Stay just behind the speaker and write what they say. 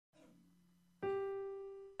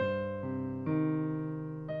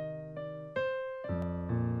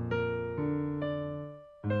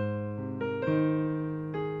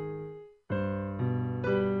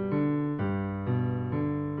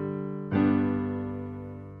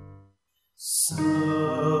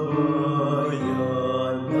Sabayan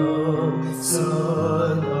ng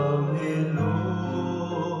sananghelo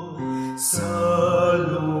sa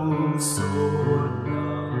lungsod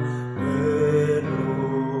ng Pero,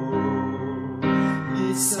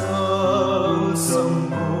 isang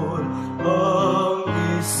sanggol ang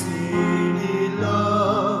isinilang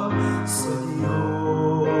sa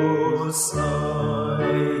Diyos ay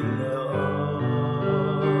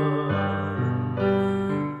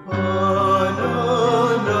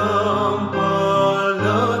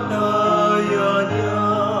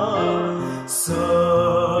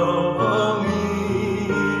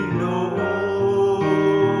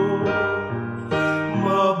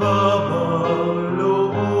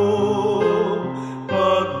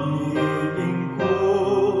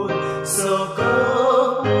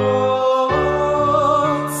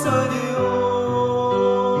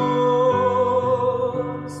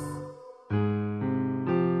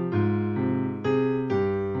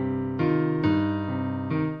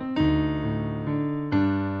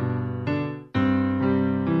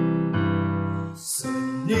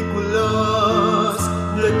San Nikolas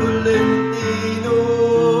de Tolentino,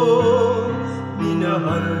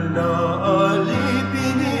 minahal na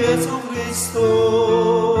alipin ni Jesucristo,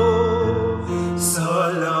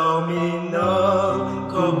 salamin ng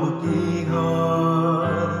kabutihan,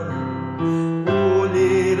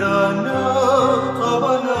 uliran ng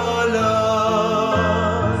kabanalan,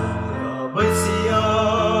 gabay siya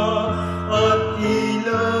at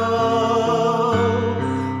ilaw,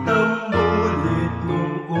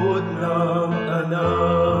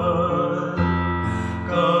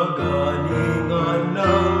 kagalingan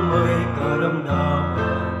ng may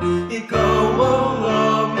karamdaman, ikaw ang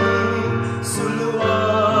aming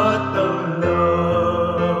suluatan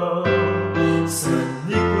lang. San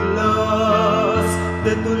Nikolas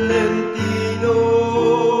de Tolentino,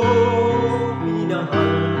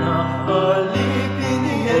 minahal na alipin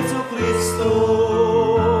ni Jesucristo,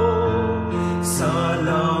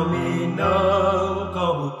 salamin ng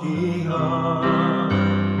kabutihan,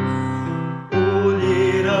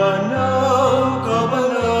 uliran ng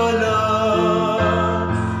kabanalan,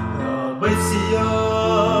 gabay siya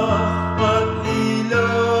at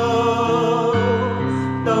ilaw,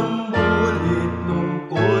 tambulit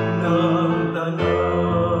lungkot ng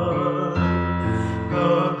tanan,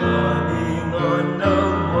 kagalingan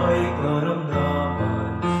ng may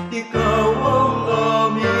karamdaman, ikaw ang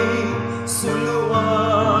aming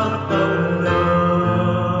suluatan lang.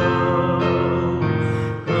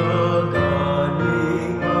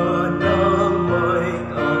 Kagalingan ng may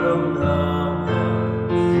karamdaman,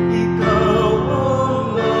 ikaw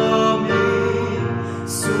ang aming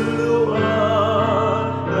suluatan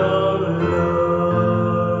lang.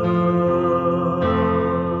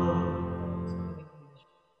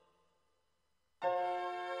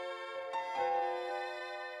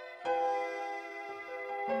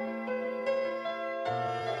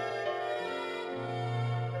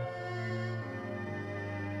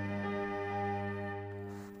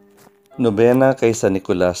 Nobena kay San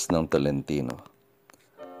Nikolas ng Tolentino.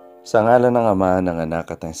 Sa ngalan ng Ama, ng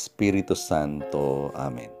Anak at ng Espiritu Santo.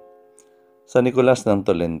 Amen. San Nikolas ng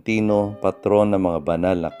Tolentino, patron ng mga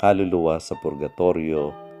banal na kaluluwa sa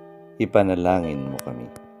purgatorio, ipanalangin mo kami.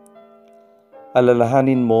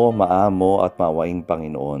 Alalahanin mo, maamo at mawaing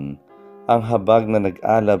Panginoon, ang habag na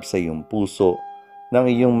nag-alab sa iyong puso nang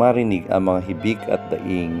iyong marinig ang mga hibik at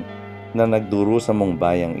daing na nagduro sa mong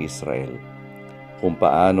bayang Israel. Kung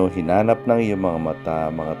paano hinanap ng iyong mga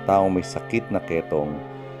mata mga taong may sakit na ketong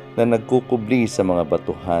na nagkukubli sa mga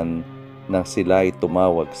batuhan nang sila ay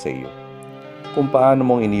tumawag sa iyo. Kung paano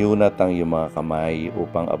mong iniunat ang iyong mga kamay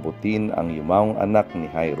upang abutin ang yumawang anak ni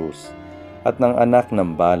Jairus at ng anak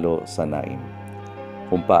ng balo sa Naim.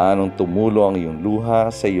 Kung paanong tumulo ang iyong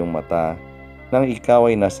luha sa iyong mata nang ikaw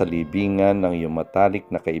ay nasa libingan ng iyong matalik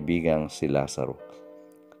na kaibigang si Lazaro.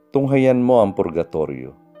 Tunghayan mo ang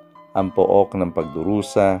purgatorio, ang pook ng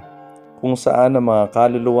pagdurusa, kung saan ang mga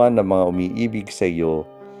kaluluwa ng mga umiibig sa iyo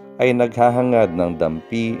ay naghahangad ng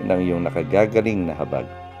dampi ng iyong nakagagaling na habag.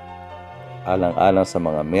 Alang-alang sa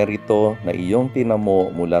mga merito na iyong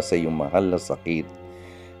tinamo mula sa iyong mahal na sakit,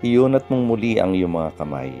 iunat mong muli ang iyong mga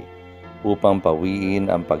kamay upang pawiin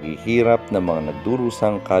ang paghihirap ng mga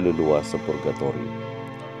nagdurusang kaluluwa sa purgatorio.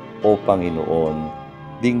 O Panginoon,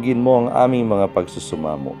 dinggin mo ang aming mga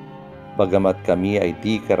pagsusumamo, bagamat kami ay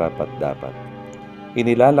di karapat-dapat.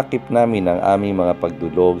 Inilalakip namin ang aming mga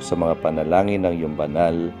pagdulog sa mga panalangin ng iyong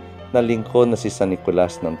banal na lingkod na si San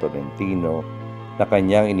Nikolas ng Tolentino na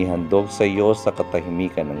kanyang inihandog sa iyo sa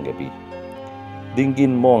katahimikan ng gabi.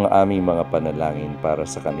 Dinggin mo ang aming mga panalangin para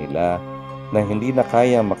sa kanila na hindi na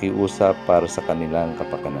kayang makiusap para sa kanilang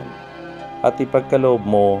kapakanan. At ipagkaloob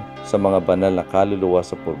mo sa mga banal na kaluluwa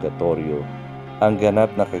sa purgatorio ang ganap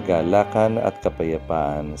na kagalakan at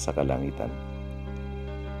kapayapaan sa kalangitan.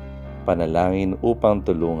 Panalangin upang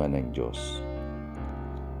tulungan ng Diyos.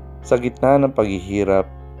 Sa gitna ng paghihirap,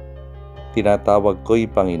 tinatawag ko'y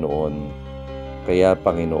Panginoon, kaya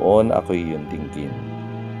Panginoon ako'y iyong dinggin.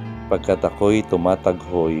 Pagkat ako'y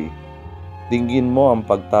tumataghoy, dinggin mo ang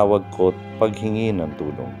pagtawag ko't paghingi ng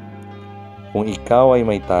tulong. Kung ikaw ay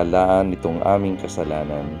may talaan nitong aming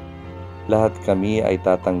kasalanan, lahat kami ay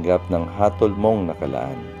tatanggap ng hatol mong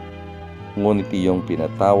nakalaan. Ngunit iyong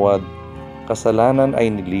pinatawad, kasalanan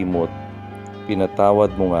ay nilimot,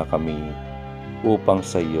 pinatawad mo nga kami upang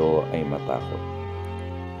sa iyo ay matakot.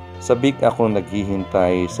 Sabik akong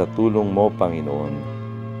naghihintay sa tulong mo, Panginoon,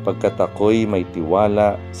 pagkat ako'y may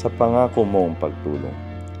tiwala sa pangako mong pagtulong.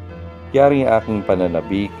 Yaring aking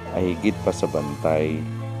pananabik ay higit pa sa bantay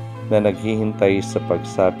na naghihintay sa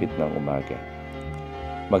pagsapit ng umaga.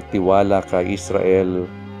 Magtiwala ka, Israel,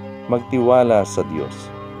 magtiwala sa Diyos.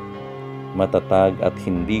 Matatag at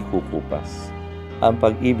hindi kukupas ang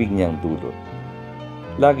pag-ibig niyang dulot.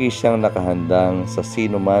 Lagi siyang nakahandang sa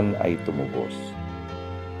sino man ay tumubos.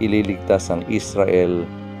 Ililigtas ang Israel,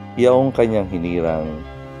 yaong kanyang hinirang,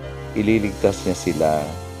 ililigtas niya sila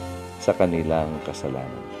sa kanilang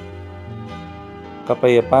kasalanan.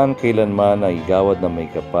 Kapayapaan kailanman ay gawad na may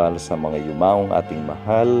kapal sa mga yumaong ating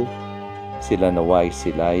mahal, sila nawa'y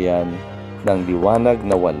silayan ng liwanag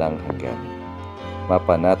na walang hanggan.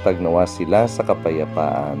 Mapanatag nawa sila sa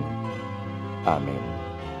kapayapaan. Amen.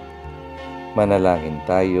 Manalangin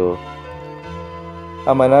tayo.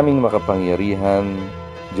 Ama naming makapangyarihan,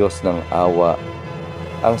 Diyos ng awa,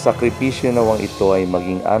 ang sakripisyo nawang ito ay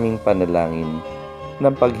maging aming panalangin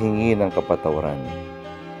ng paghingi ng kapatawaran,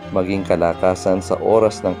 maging kalakasan sa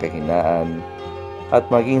oras ng kahinaan, at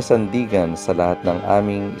maging sandigan sa lahat ng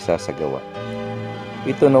aming isasagawa.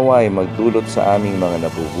 Ito nawa ay magdulot sa aming mga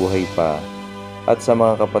nabubuhay pa at sa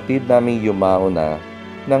mga kapatid naming yumao na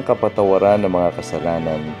ng kapatawaran ng mga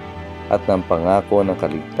kasalanan at ng pangako ng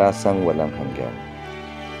kaligtasang walang hanggan.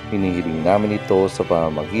 Hinihiling namin ito sa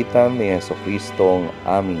pamamagitan ni Jesucristo ang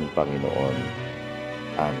aming Panginoon.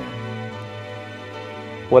 Amen.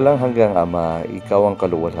 Walang hanggang Ama, Ikaw ang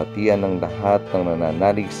kaluwalhatian ng lahat ng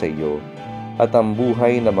nananalig sa iyo at ang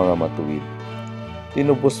buhay ng mga matuwid.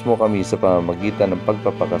 Tinubos mo kami sa pamamagitan ng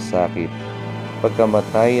pagpapakasakit,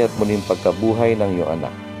 pagkamatay at muling pagkabuhay ng iyong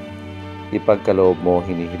anak. Ipagkaloob mo,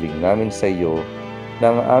 hinihiling namin sa iyo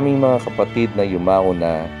na ang aming mga kapatid na yumao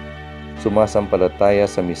na sumasampalataya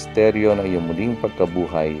sa misteryo ng iyong muling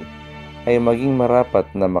pagkabuhay ay maging marapat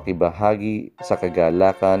na makibahagi sa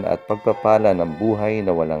kagalakan at pagpapala ng buhay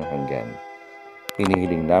na walang hanggan.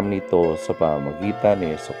 Hinihiling namin ito sa pamamagitan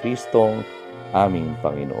ni Jesucristo, aming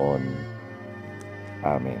Panginoon.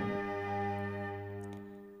 Amen.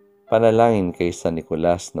 Panalangin kay San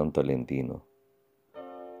Nikolas ng Tolentino.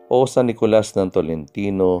 O San Nikolas ng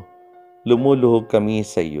Tolentino, lumuluhog kami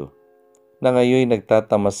sa iyo, na ngayon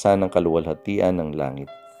nagtatamasa ng kaluwalhatian ng langit,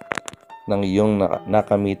 ng iyong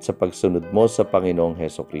nakamit sa pagsunod mo sa Panginoong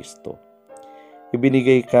Hesukristo.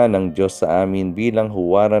 Ibinigay ka ng Diyos sa amin bilang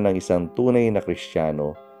huwaran ng isang tunay na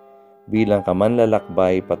Kristiyano, bilang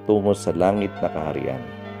kamanlalakbay patungo sa langit na kaharian,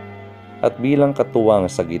 at bilang katuwang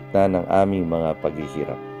sa gitna ng aming mga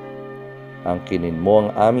paghihirap. Angkinin mo ang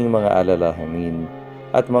aming mga alalahanin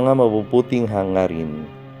at mga mabubuting hangarin,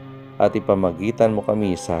 at ipamagitan mo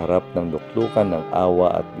kami sa harap ng luklukan ng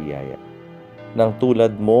awa at biyaya. Nang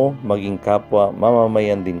tulad mo, maging kapwa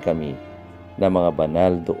mamamayan din kami na mga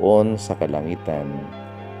banal doon sa kalangitan.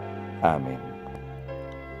 Amen.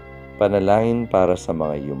 Panalangin para sa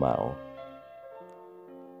mga yumao.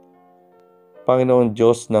 Panginoon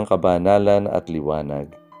Diyos ng kabanalan at liwanag,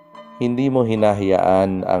 hindi mo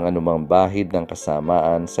hinahayaan ang anumang bahid ng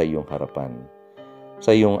kasamaan sa iyong harapan.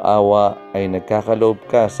 Sa iyong awa ay nagkakaloob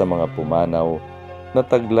ka sa mga pumanaw na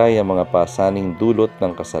taglay ang mga pasaning dulot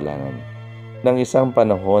ng kasalanan ng isang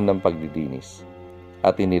panahon ng pagdidinis,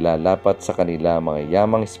 at inilalapat sa kanila mga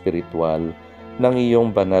yamang espiritual ng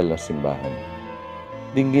iyong banal na simbahan.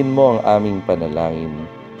 Dinggin mo ang aming panalangin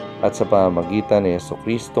at sa pamamagitan ni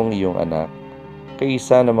Jesucristong iyong anak,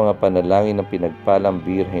 kaisa ng mga panalangin ng pinagpalang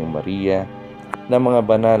Birheng Maria, ng mga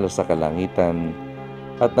banal sa kalangitan,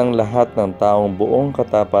 at ng lahat ng taong buong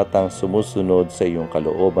katapatang sumusunod sa iyong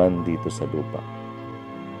kalooban dito sa lupa.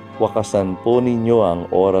 Wakasan po ninyo ang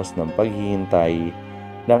oras ng paghihintay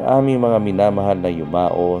ng aming mga minamahal na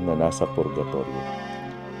yumao na nasa purgatorio.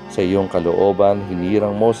 Sa iyong kalooban,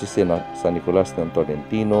 hinirang mo si San Nikolas ng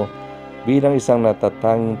Tolentino bilang isang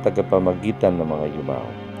natatanging tagapamagitan ng mga yumao.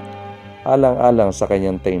 alang-alang sa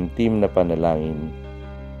kanyang taimtim na panalangin,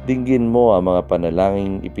 dinggin mo ang mga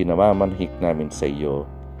panalangin ipinamamanhik namin sa iyo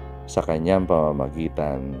sa kanyang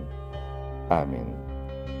pamamagitan. Amen.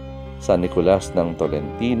 Sa Nikolas ng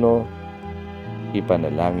Tolentino,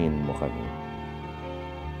 ipanalangin mo kami.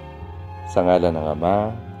 Sa ngalan ng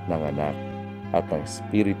Ama, ng Anak, at ng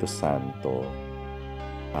Espiritu Santo.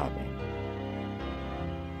 Amen.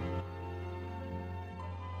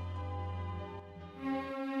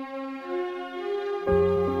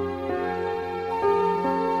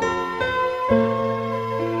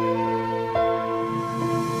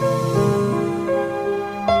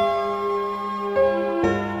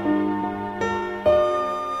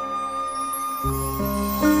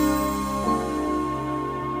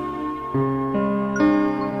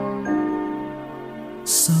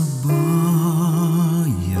 Sa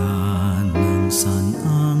bayan ng San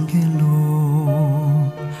Angelo,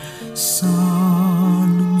 sa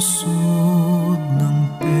lungsod ng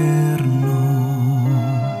Perno,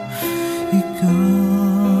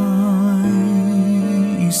 ika'y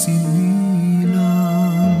isinilang,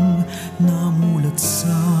 namulat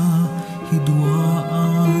sa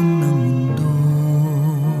hidwaan ng mundo.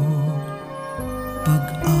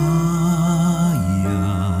 Pag-aya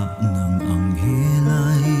ng anghel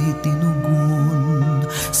ay tinugon,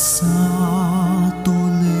 sa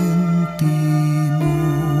Tolentino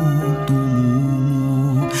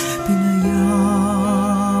tumungo, pinayapa't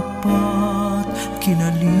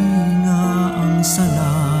kinalinga ang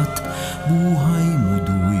salat, buhay mo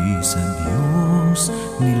do'y sa Diyos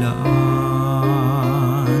nilaan.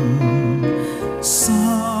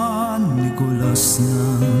 San Nikolas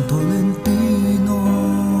ng Tolentino,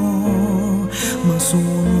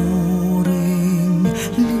 masunuring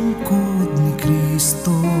lingkod ni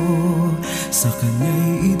Kristo, sa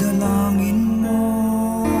Kanya'y idalangin mo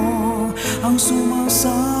ang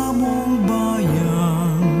sumasamong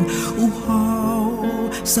bayang uhaw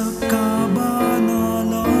sa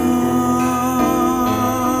kabanalan.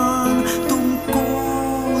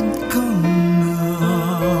 Tungkod kang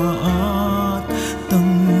at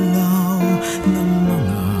tanglaw ng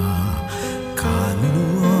mga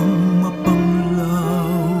kaluluwang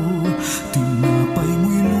mapanglaw, tinapay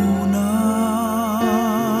mo'y lunas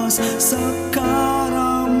sa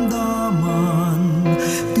karamdaman,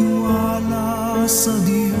 tiwala sa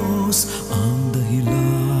Diyos ang dahilan.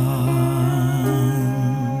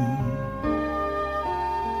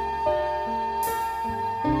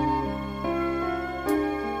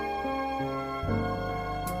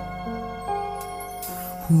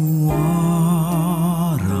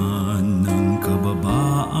 Huwaran ng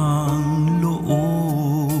kababaang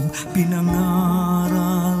loob,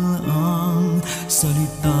 pinangaral ang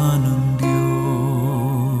salita ng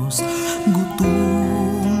Diyos.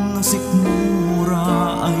 Gutom na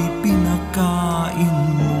sikmura ay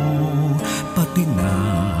pinakain mo, pati na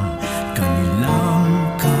kanilang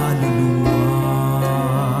kaluluwa.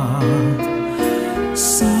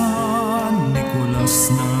 San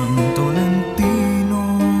Nikolas ng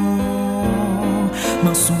Tolentino,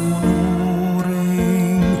 masunurin